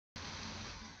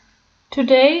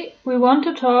Today we want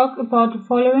to talk about the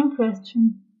following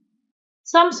question.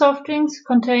 Some soft drinks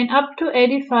contain up to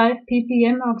 85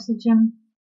 ppm oxygen.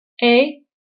 A.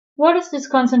 What is this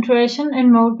concentration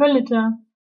in mole per liter?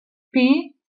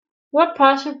 B. What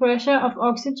partial pressure of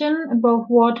oxygen above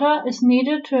water is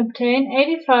needed to obtain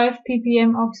 85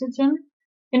 ppm oxygen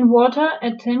in water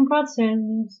at 10 degrees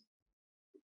Celsius?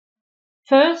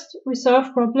 First, we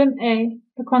solve problem A,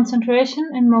 the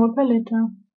concentration in mole per liter.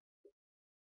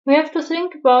 We have to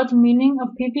think about the meaning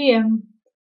of ppm.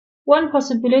 One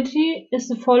possibility is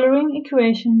the following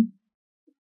equation.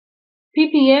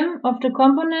 ppm of the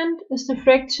component is the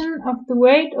fraction of the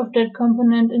weight of that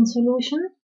component in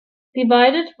solution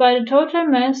divided by the total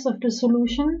mass of the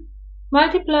solution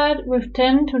multiplied with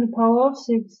 10 to the power of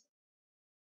 6.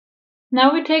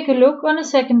 Now we take a look on a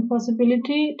second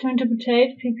possibility to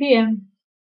interpret ppm.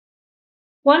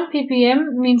 1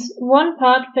 ppm means 1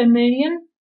 part per million,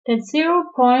 that's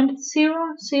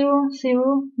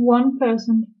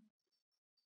 0.0001%.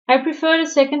 I prefer the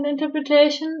second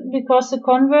interpretation because the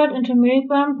convert into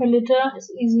milligram per liter is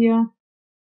easier.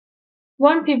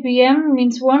 1 ppm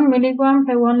means 1 milligram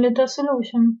per 1 liter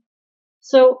solution.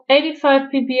 So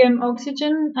 85 ppm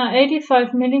oxygen are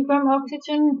 85 milligram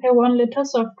oxygen per 1 liter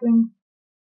soft drink.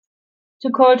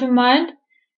 To call to mind,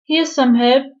 here's some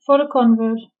help for the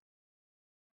convert.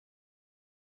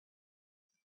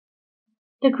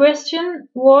 The question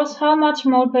was how much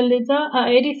mole per liter are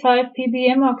 85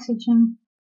 ppm oxygen.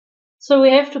 So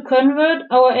we have to convert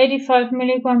our 85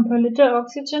 mg per liter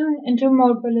oxygen into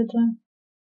mole per liter.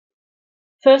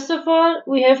 First of all,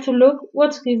 we have to look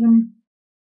what's given.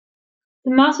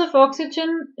 The mass of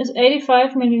oxygen is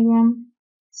 85 mg,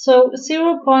 so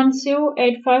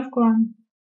 0.085 gram.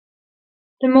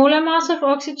 The molar mass of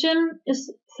oxygen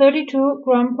is 32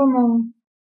 gram per mole.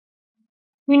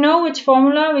 We know which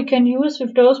formula we can use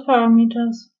with those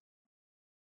parameters.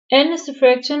 N is the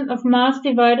fraction of mass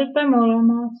divided by molar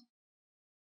mass.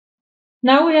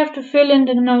 Now we have to fill in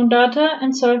the known data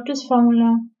and solve this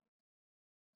formula.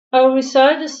 Our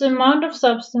result is the amount of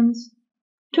substance,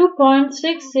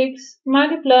 2.66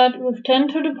 multiplied with 10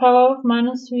 to the power of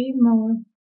minus 3 mole.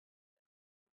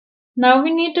 Now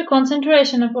we need the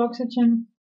concentration of oxygen.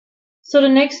 So the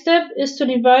next step is to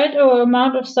divide our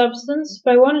amount of substance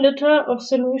by 1 liter of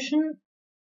solution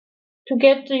to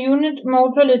get the unit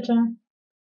mole per liter.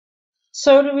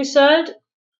 So the result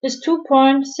is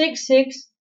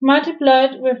 2.66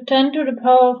 multiplied with 10 to the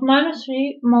power of minus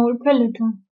 3 mole per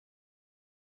liter.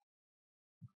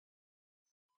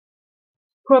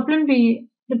 Problem B,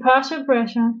 the partial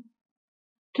pressure.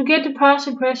 To get the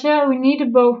partial pressure, we need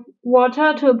above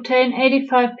water to obtain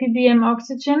 85 ppm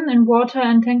oxygen in water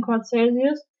and 10 degrees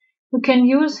Celsius. We can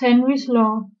use Henry's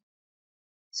law.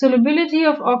 Solubility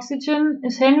of oxygen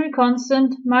is Henry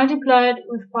constant multiplied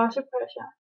with partial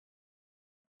pressure.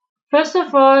 First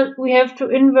of all, we have to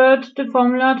invert the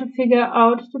formula to figure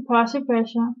out the partial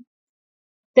pressure.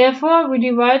 Therefore, we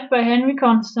divide by Henry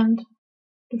constant.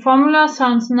 The formula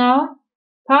sounds now: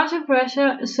 partial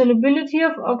pressure is solubility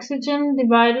of oxygen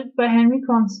divided by Henry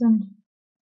constant.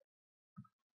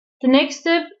 The next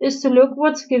step is to look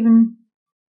what's given.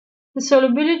 The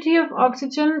solubility of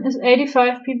oxygen is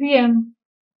 85 ppm,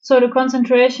 so the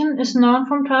concentration is known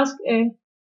from task A.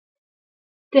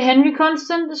 The Henry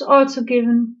constant is also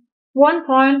given,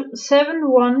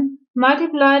 1.71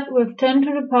 multiplied with 10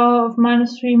 to the power of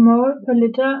minus 3 mole per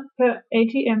liter per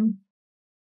atm.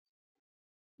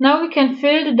 Now we can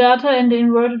fill the data in the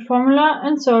inverted formula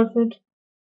and solve it.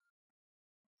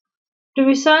 The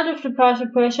result of the partial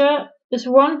pressure is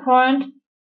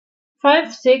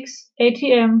 1.56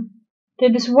 atm,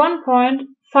 that is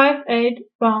 1.58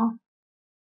 bar.